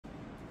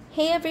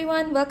Hey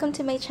everyone, welcome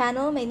to my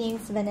channel. My name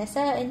is Vanessa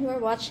and you are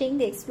watching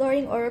the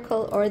Exploring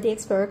Oracle, or the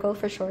Exploracle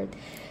for short.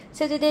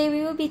 So today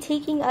we will be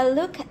taking a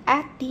look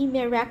at the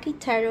Meraki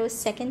Tarot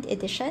 2nd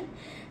edition.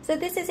 So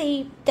this is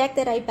a deck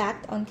that I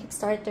backed on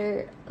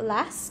Kickstarter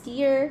last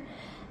year,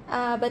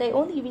 but I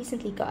only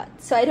recently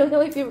got. So I don't know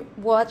if you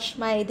watched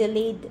my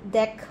delayed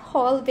deck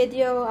haul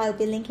video. I'll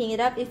be linking it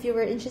up if you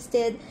were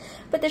interested.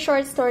 But the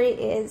short story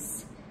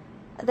is,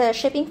 the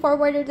shipping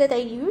forwarder that I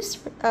use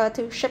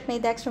to ship my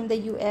decks from the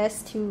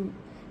US to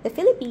the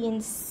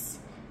Philippines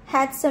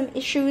had some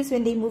issues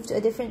when they moved to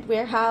a different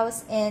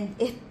warehouse, and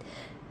it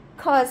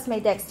caused my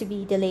decks to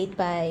be delayed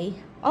by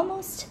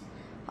almost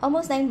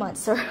 9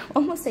 months, or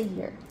almost a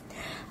year.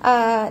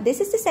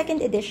 This is the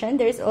 2nd edition.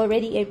 There's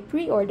already a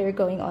pre-order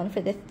going on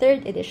for the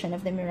 3rd edition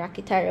of the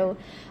Meraki Tarot,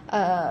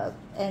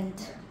 and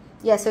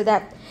yeah, so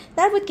that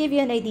would give you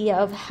an idea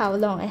of how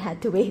long I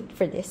had to wait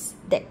for this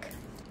deck.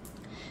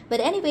 But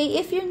anyway,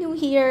 if you're new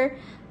here,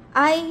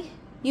 I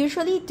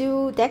usually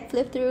do deck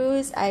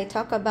flip-throughs. I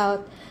talk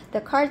about the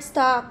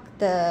cardstock,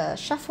 the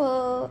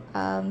shuffle,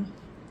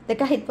 the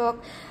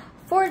guidebook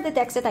for the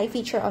decks that I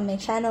feature on my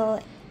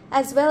channel,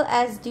 as well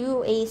as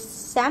do a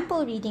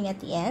sample reading at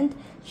the end,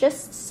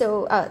 just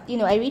so,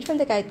 I read from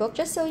the guidebook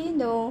just so you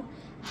know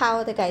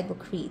how the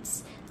guidebook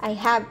reads. I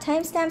have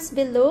timestamps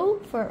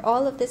below for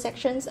all of the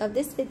sections of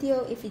this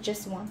video if you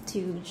just want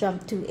to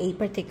jump to a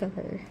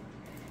particular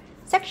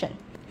section.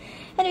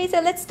 Anyway,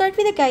 so let's start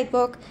with the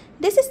guidebook.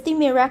 This is the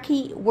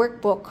Meraki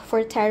workbook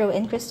for tarot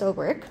and crystal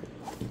work.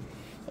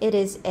 It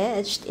is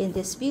edged in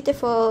this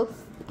beautiful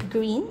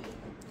green.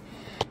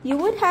 You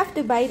would have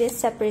to buy this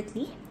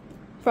separately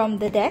from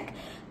the deck,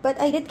 but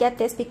I did get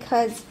this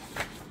because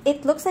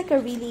it looks like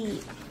a really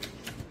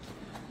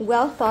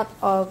well thought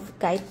of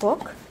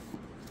guidebook,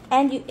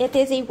 and it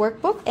is a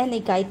workbook and a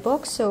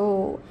guidebook.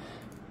 So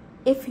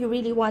if you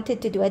really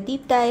wanted to do a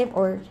deep dive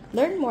or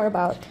learn more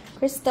about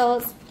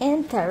crystals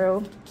and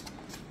tarot,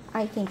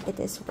 I think it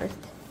is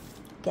worth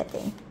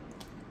getting.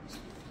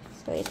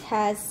 So it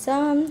has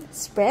some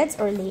spreads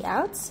or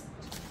layouts,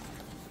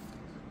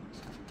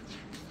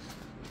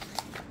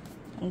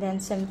 and then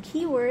some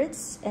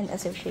keywords and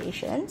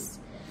associations.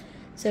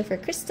 So for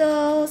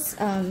crystals,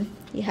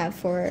 you have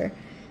for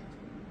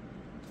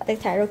the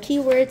tarot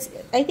keywords.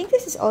 I think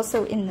this is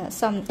also in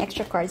some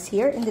extra cards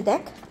here in the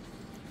deck.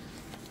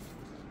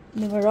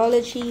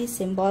 Numerology,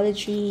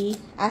 symbology,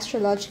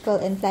 astrological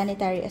and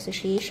planetary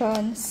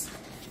associations,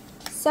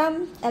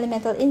 some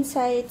elemental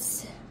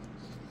insights,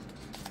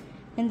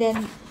 and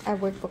then a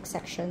workbook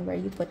section where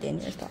you put in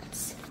your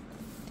thoughts.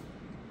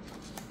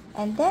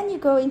 And then you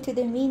go into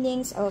the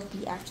meanings of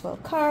the actual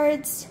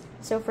cards.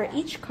 So for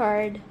each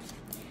card,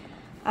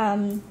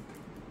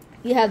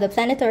 you have the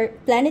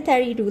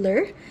planetary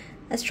ruler,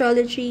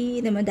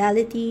 astrology, the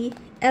modality,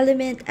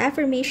 element,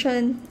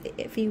 affirmation,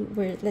 if you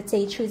were, let's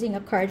say, choosing a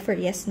card for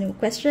yes/no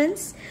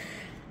questions,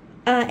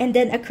 and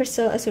then a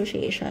crystal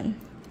association.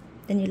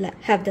 Then you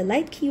have the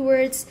light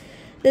keywords,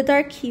 the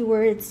dark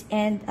keywords,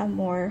 and a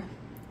more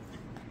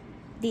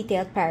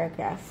detailed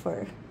paragraph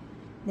for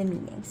the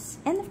meanings.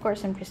 And of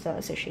course, some crystal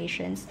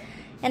associations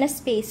and a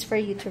space for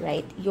you to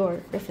write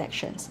your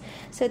reflections.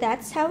 So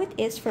that's how it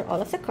is for all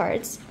of the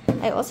cards.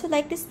 I also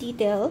like this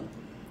detail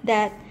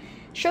that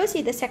shows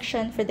you the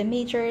section for the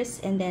majors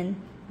and then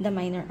the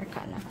minor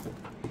arcana.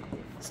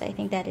 So I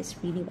think that is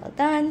really well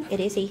done. It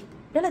is a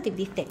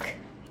relatively thick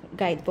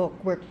guidebook,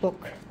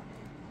 workbook.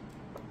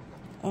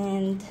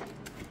 And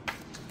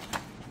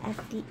at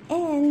the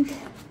end,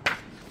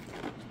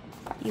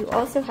 you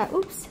also have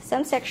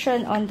some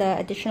section on the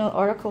additional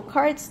oracle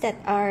cards that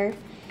are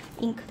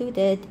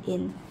included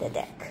in the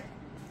deck.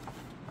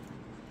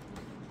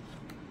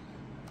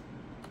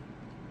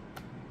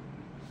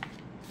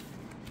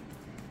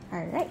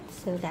 Alright,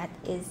 so that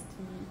is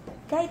the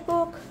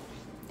guidebook.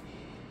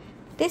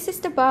 This is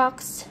the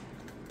box.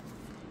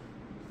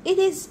 It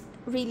is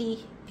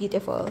really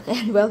beautiful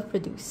and well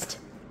produced.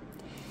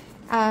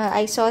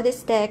 I saw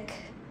this deck,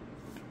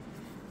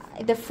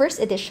 the 1st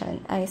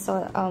edition, I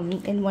saw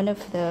in one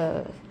of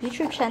the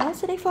YouTube channels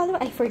that I follow.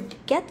 I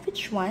forget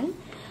which one.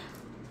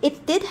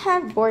 It did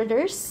have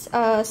borders,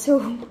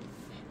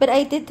 but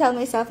I did tell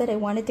myself that I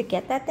wanted to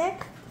get that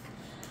deck.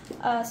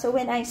 So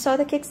when I saw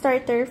the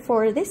Kickstarter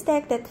for this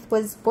deck that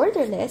was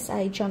borderless,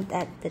 I jumped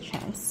at the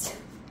chance.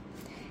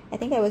 I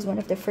think I was one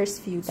of the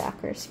first few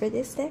backers for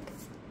this deck.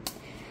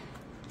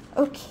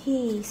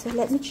 Okay, so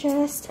let me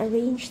just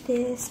arrange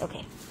this.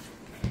 Okay.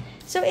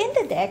 So in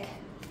the deck,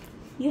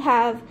 you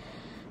have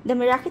the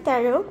Meraki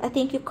Tarot, a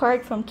thank you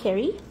card from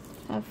Kerry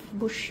of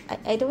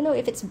I don't know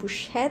if it's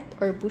Bouchette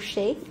or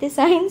Bouchette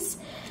Designs.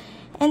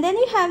 And then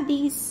you have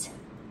these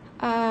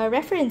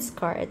reference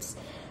cards.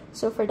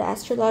 So for the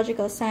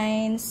astrological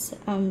signs,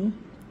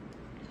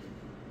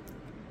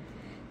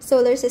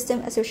 solar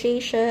system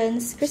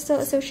associations, crystal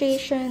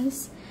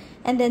associations,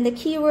 and then the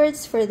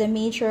keywords for the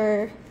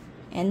major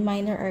and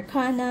minor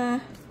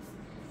arcana,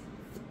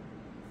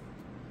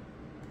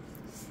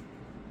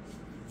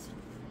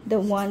 the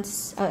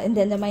wands, and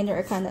then the minor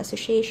arcana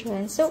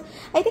association. So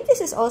I think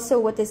this is also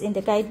what is in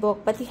the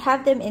guidebook, but we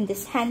have them in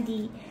this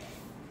handy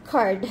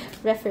card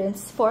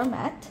reference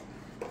format.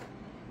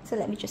 So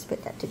let me just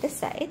put that to the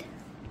side.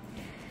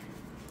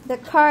 The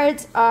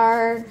cards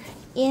are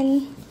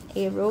in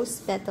a rose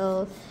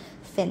petal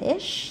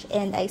finish,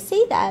 and I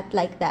say that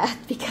like that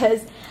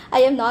because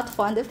I am not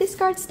fond of this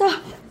card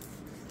stuff.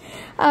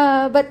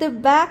 But the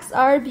backs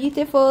are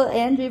beautiful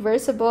and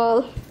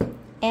reversible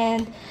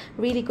and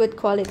really good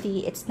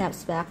quality. It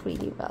snaps back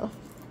really well.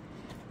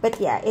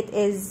 But yeah, it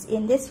is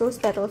in this rose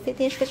petal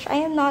finish, which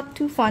I am not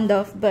too fond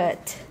of,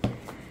 but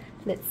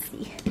let's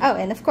see. Oh,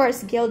 and of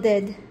course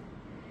gilded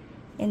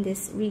in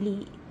this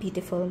really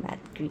beautiful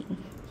matte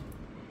green,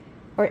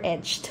 or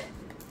edged.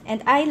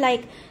 And I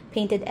like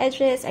painted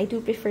edges. I do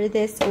prefer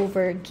this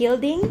over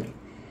gilding,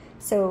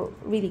 so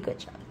really good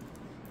job.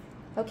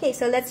 Okay,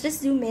 so let's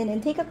just zoom in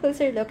and take a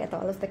closer look at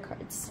all of the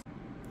cards.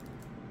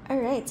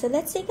 Alright, so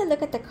let's take a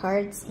look at the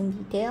cards in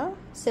detail.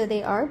 So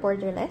they are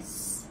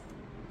borderless.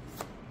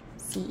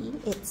 See,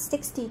 it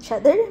sticks to each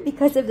other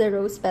because of the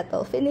rose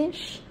petal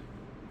finish.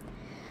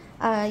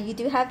 You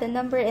do have the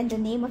number and the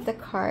name of the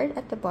card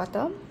at the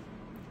bottom.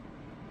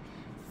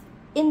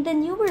 In the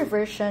newer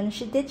version,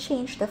 she did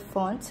change the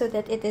font so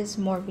that it is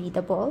more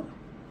readable.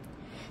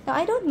 Now,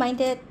 I don't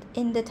mind it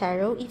in the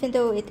tarot, even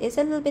though it is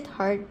a little bit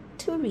hard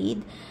to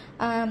read.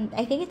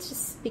 I think it's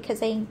just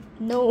because I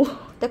know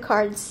the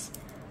cards'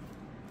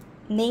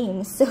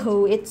 names,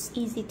 so it's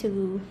easy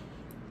to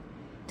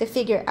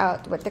figure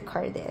out what the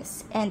card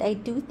is. And I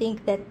do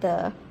think that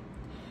the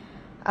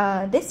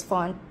this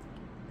font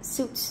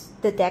suits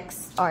the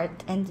deck's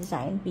art and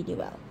design really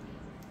well.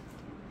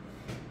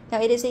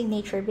 Now, it is a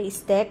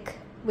nature-based deck,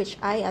 which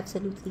I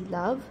absolutely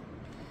love.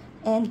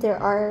 And there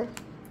are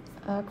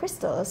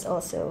crystals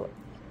also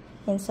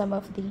in some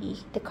of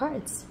the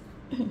cards.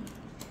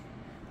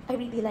 I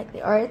really like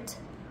the art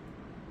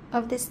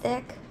of this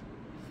deck.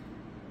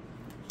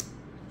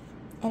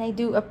 And I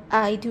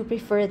do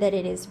prefer that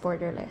it is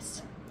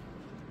borderless.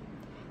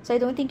 So I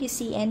don't think you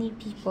see any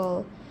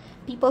people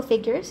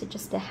figures, it's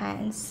just the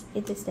hands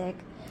in this deck.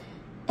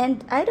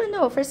 And I don't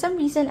know, for some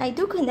reason, I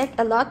do connect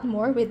a lot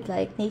more with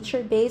like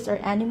nature-based or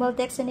animal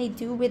decks than I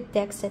do with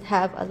decks that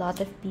have a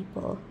lot of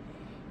people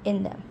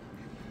in them.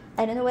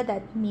 I don't know what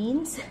that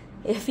means.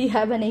 If you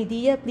have an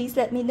idea, please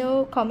let me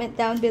know. Comment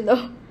down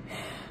below.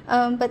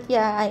 But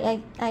yeah,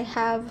 I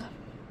have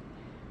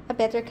a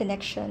better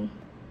connection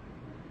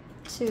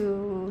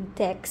to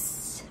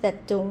decks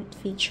that don't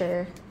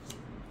feature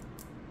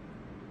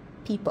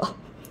people.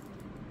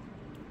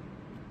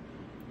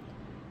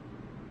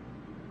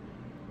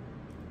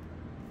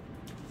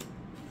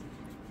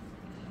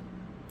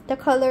 The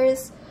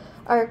colors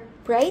are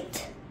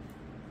bright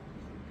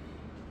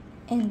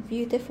and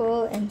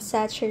beautiful and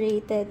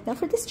saturated. Now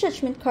for this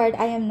judgment card,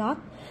 I'm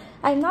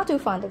not too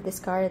fond of this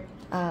card.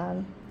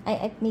 I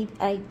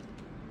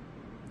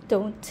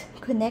don't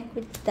connect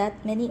with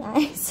that many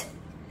eyes.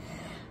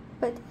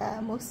 But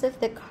most of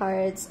the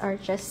cards are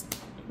just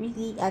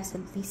really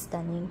absolutely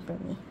stunning for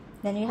me.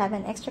 Then you have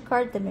an extra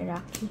card, the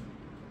Meraki,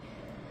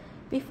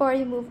 before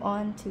you move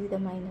on to the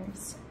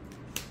minors.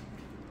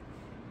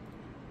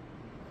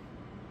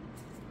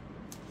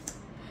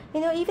 You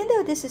know, even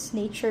though this is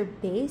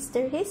nature-based,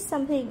 there is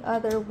something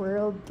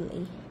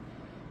otherworldly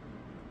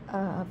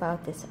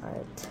about this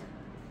art.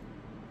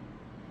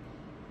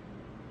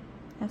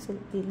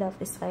 Absolutely love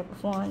this type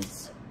of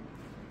wands.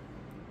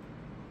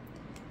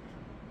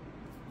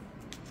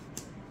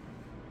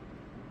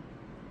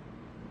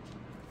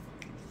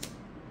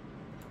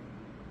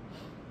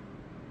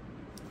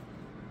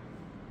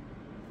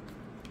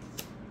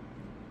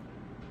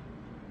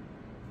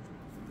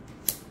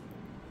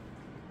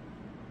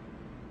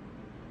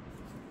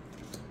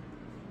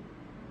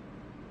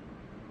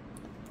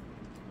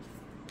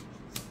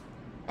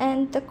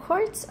 And the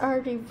cards are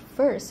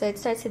reversed, so it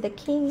starts with the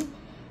king,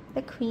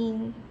 the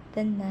queen,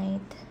 the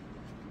knight,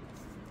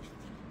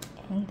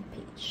 and the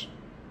page.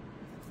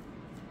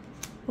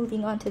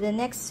 Moving on to the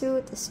next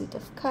suit, the suit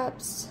of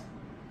cups.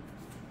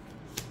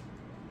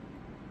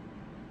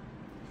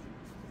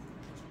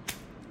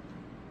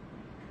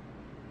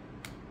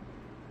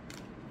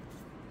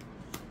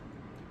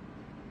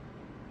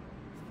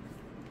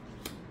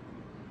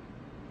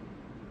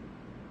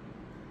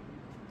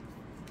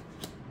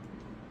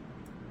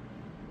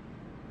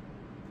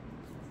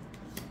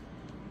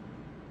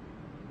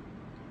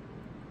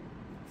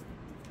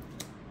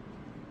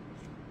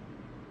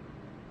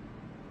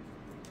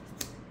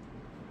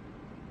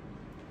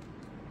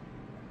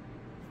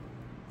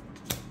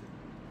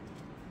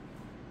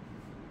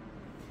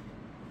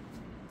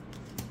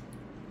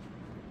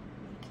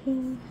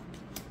 Okay.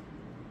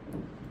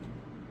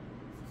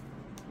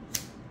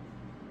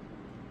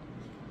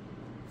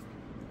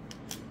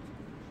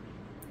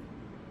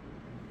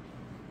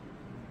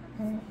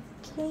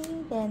 Okay,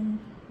 then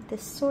the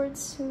sword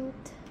suit.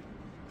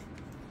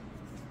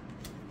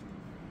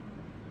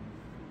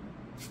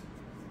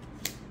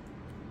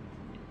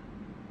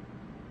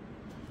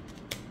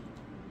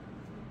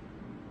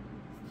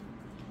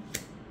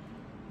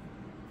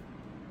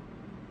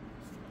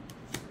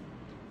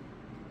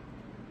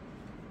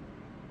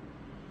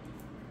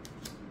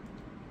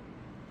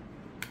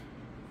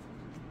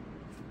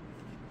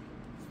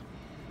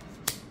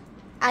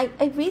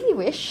 I really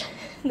wish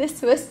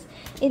this was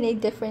in a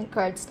different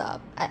cardstock.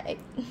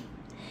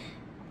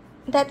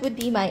 That would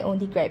be my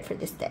only gripe for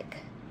this deck.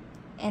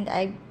 And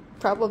I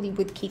probably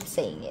would keep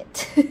saying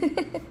it.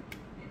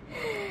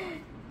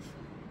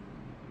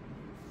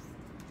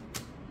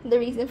 The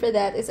reason for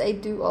that is I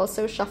do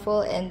also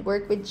shuffle and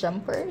work with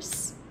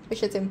jumpers,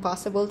 which is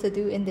impossible to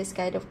do in this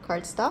kind of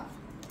cardstock.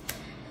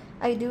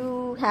 I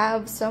do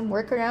have some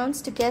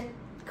workarounds to get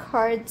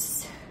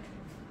cards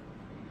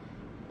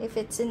if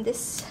it's in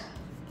this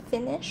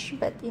finish,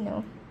 but you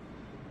know,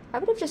 I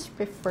would have just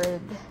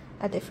preferred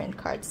a different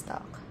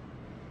cardstock.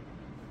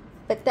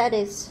 But that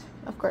is,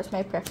 of course,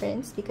 my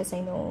preference because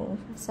I know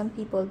some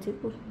people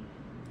do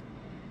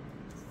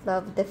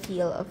love the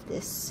feel of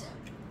this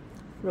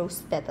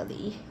rose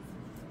petally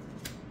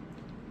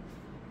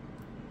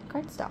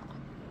cardstock.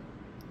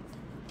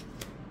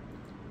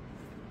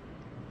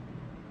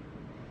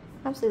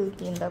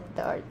 Absolutely in love with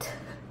the art.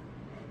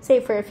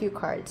 Save for a few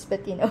cards,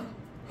 but you know,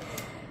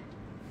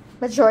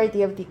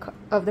 majority of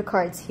the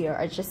cards here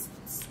are just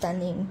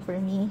stunning for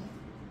me.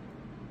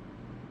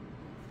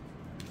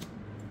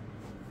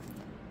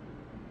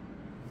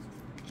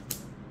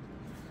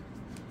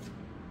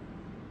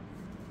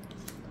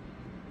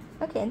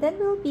 Okay, and then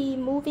we'll be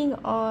moving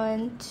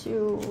on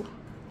to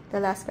the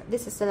last card.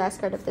 This is the last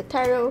card of the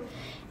tarot.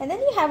 And then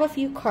you have a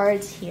few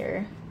cards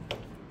here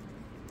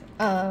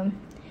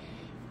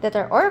that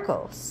are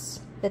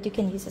oracles that you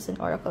can use as an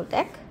oracle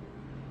deck.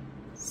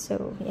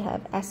 So you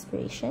have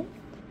aspiration,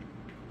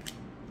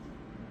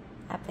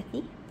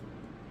 apathy,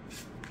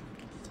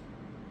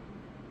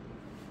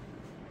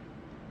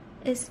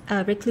 is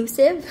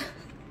reclusive.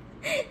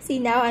 See,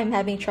 now I'm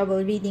having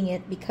trouble reading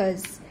it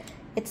because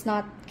it's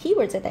not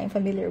keywords that I'm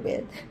familiar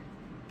with.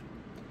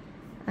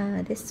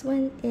 This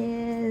one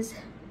is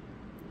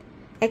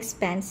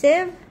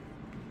expansive.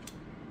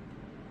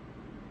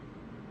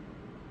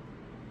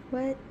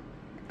 What?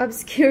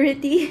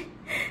 Obscurity.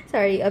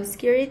 Sorry,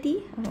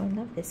 obscurity. Oh, I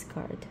love this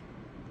card.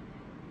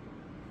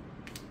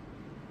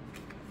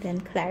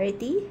 Then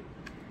clarity.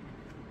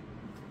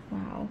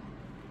 Wow.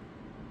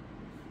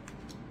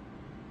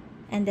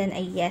 And then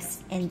a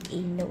yes and a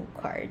no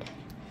card.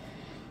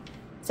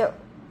 So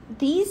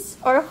these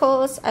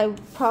oracles I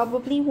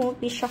probably won't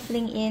be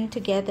shuffling in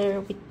together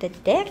with the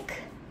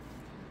deck.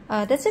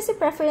 That's just a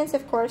preference,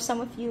 of course.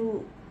 Some of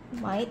you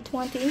might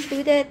want to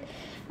include it,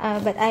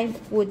 but I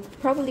would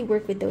probably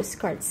work with those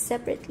cards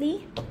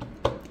separately.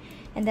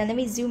 And then let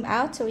me zoom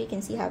out so you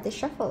can see how this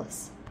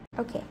shuffles.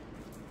 Okay.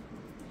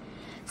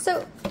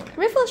 So,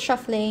 riffle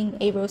shuffling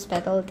a rose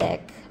petal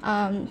deck,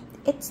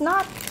 it's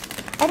not,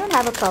 I don't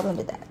have a problem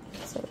with that.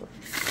 So,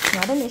 it's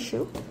not an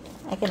issue.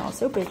 I can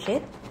also bridge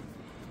it.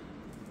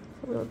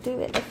 We'll do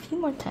it a few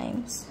more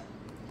times,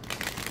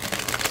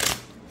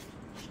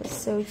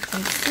 just so you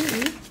can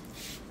see.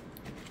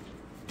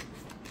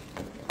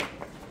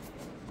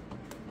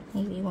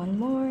 Maybe one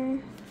more.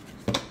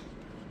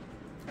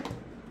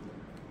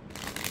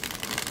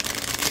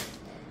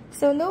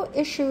 So no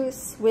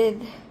issues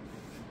with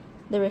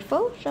the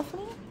riffle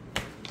shuffling.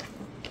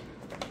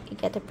 You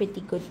get a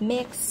pretty good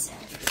mix.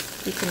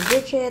 You can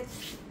bridge it.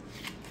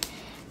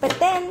 But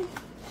then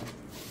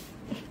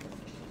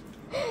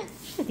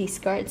these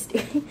cards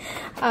do.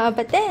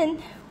 But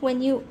then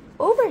when you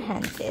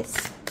overhand this,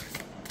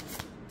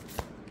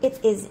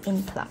 it is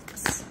in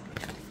clumps.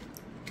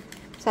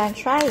 So I'm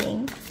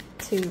trying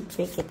to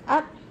break it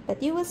up,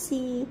 but you will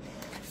see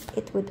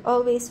it would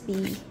always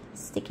be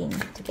sticking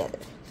together.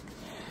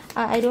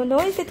 I don't know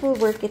if it will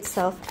work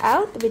itself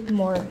out with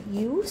more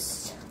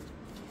use,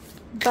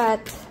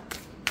 but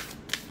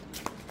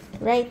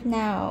right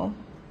now,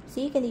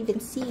 so you can even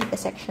see the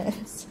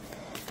sections.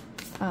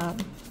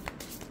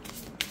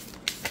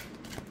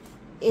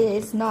 It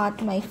is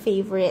not my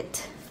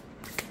favorite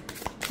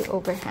to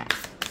overhand.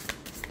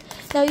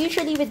 Now,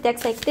 usually with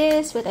decks like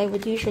this, what I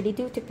would usually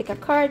do to pick a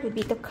card would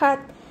be to cut,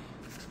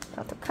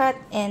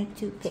 and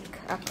to pick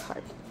a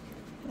card.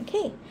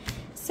 Okay,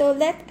 so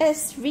let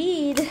us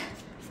read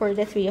for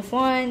the Three of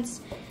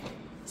Wands,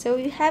 so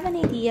you have an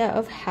idea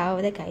of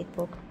how the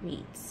guidebook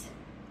reads.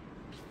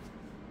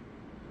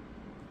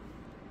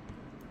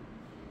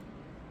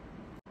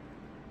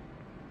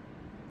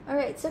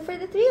 Alright, so for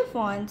the Three of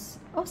Wands,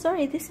 oh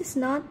sorry, this is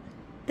not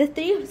the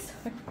Three of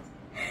Swords.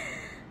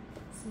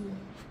 Let's see.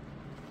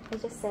 I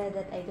just said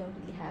that I don't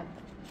really have.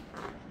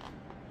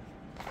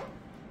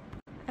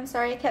 I'm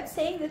sorry, I kept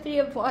saying the Three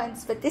of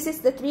Wands, but this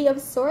is the Three of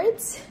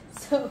Swords.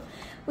 So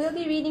we'll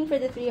be reading for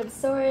the Three of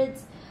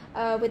Swords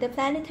with the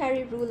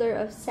planetary ruler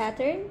of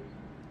Saturn,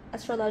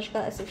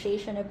 astrological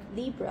association of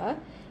Libra.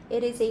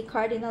 It is a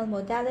cardinal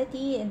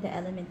modality in the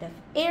element of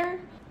air.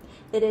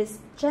 It is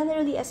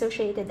generally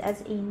associated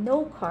as a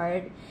no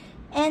card,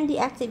 and the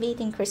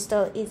activating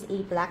crystal is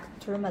a black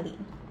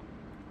tourmaline.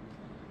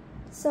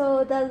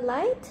 So the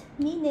light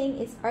meaning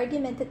is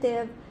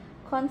argumentative,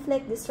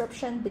 conflict,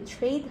 disruption,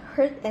 betrayed,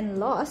 hurt, and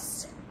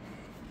loss,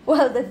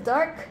 while the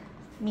dark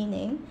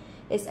meaning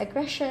is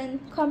aggression,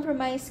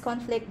 compromise,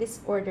 conflict,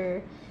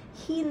 disorder,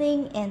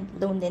 healing, and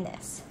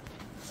loneliness.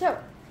 So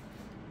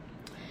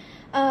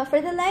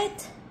For the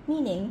light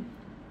meaning,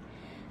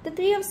 the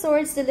Three of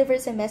Swords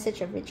delivers a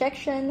message of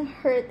rejection,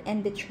 hurt,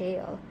 and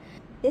betrayal.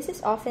 This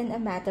is often a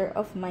matter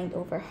of mind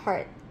over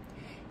heart.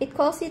 It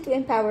calls you to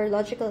empower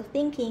logical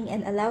thinking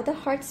and allow the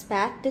heart's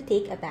path to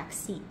take a back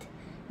seat.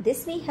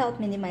 This may help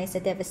minimize the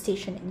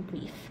devastation and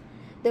grief.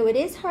 Though it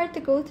is hard to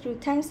go through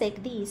times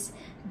like these,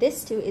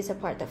 this too is a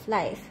part of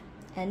life.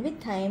 And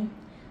with time,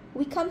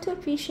 we come to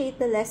appreciate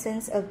the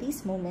lessons of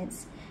these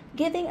moments,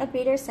 giving a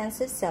greater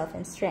sense of self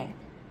and strength.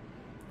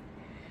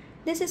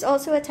 This is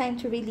also a time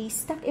to release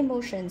stuck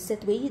emotions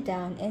that weigh you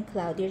down and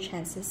cloud your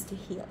chances to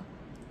heal.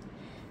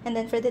 And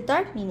then for the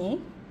dark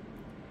meaning,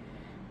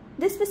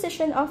 this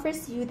position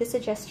offers you the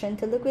suggestion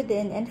to look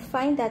within and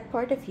find that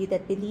part of you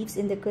that believes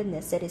in the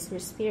goodness that is your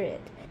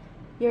spirit.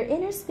 Your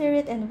inner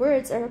spirit and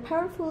words are a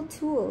powerful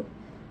tool,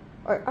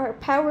 or are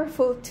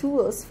powerful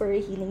tools for a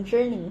healing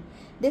journey.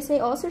 This may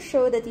also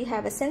show that you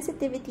have a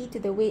sensitivity to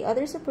the way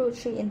others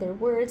approach you in their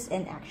words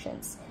and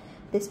actions.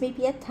 This may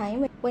be a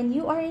time when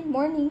you are in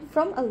mourning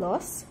from a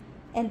loss,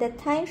 and that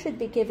time should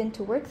be given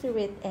to work through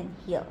it and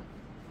heal.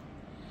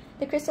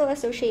 The crystal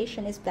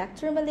association is black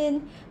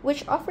tourmaline,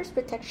 which offers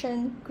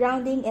protection,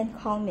 grounding, and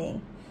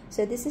calming.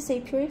 So this is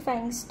a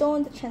purifying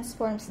stone that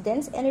transforms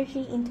dense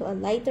energy into a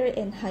lighter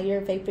and higher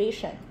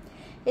vibration.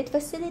 It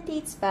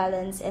facilitates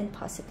balance and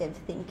positive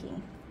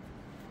thinking.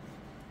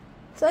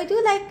 So I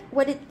do like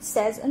what it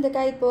says in the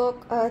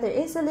guidebook. There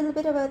is a little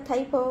bit of a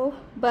typo,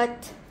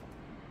 but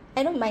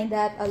I don't mind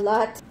that a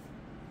lot.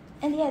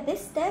 And yeah,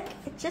 this deck,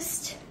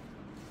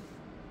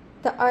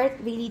 the art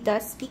really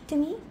does speak to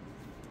me.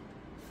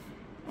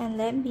 And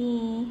let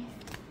me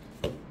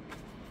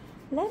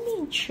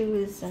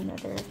choose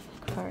another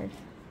card.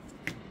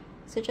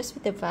 So just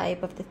with the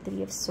vibe of the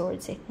Three of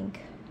Swords, I think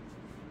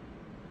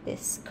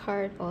this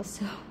card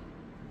also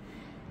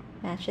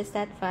matches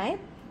that vibe.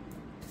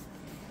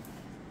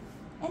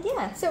 And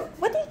yeah, so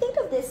what do you think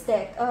of this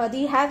deck? Do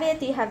you have it?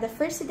 Do you have the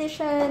first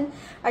edition?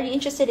 Are you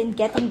interested in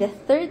getting the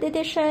third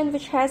edition,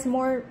 which has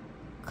more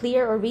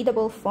clear or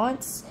readable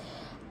fonts?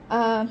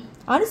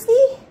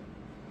 Honestly,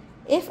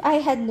 if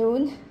I had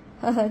known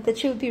that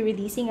she would be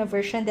releasing a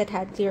version that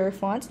had clearer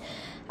fonts,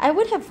 I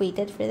would have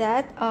waited for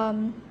that.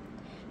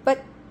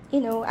 But you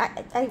know,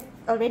 I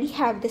already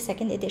have the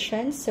second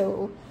edition,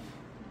 so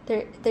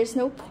there's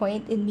no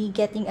point in me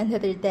getting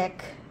another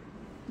deck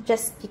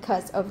just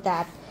because of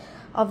that,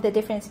 of the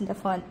difference in the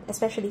font,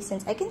 especially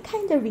since I can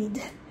kind of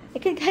read, I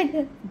can kind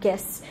of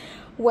guess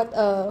what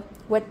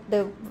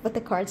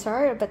the cards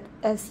are. But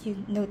as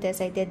you notice,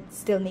 I did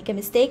still make a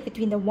mistake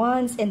between the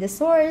wands and the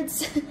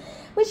swords,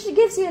 which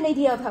gives you an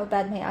idea of how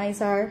bad my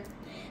eyes are.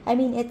 I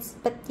mean,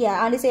 but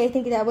yeah, honestly, I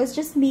think that was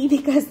just me,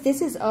 because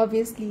this is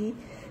obviously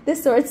the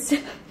swords.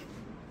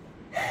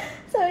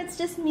 So it's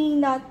just me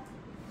not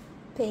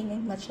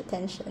paying much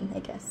attention, I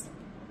guess.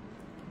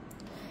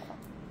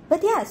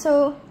 But yeah,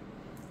 so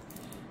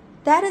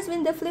that has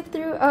been the flip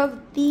through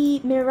of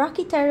the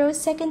Meraki Tarot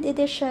 2nd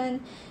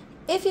edition.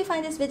 If you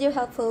find this video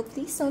helpful,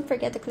 please don't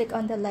forget to click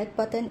on the like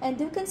button, and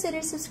do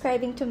consider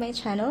subscribing to my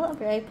channel,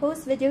 where I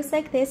post videos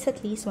like this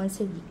at least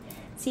once a week.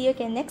 See you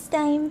again next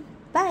time.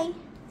 Bye!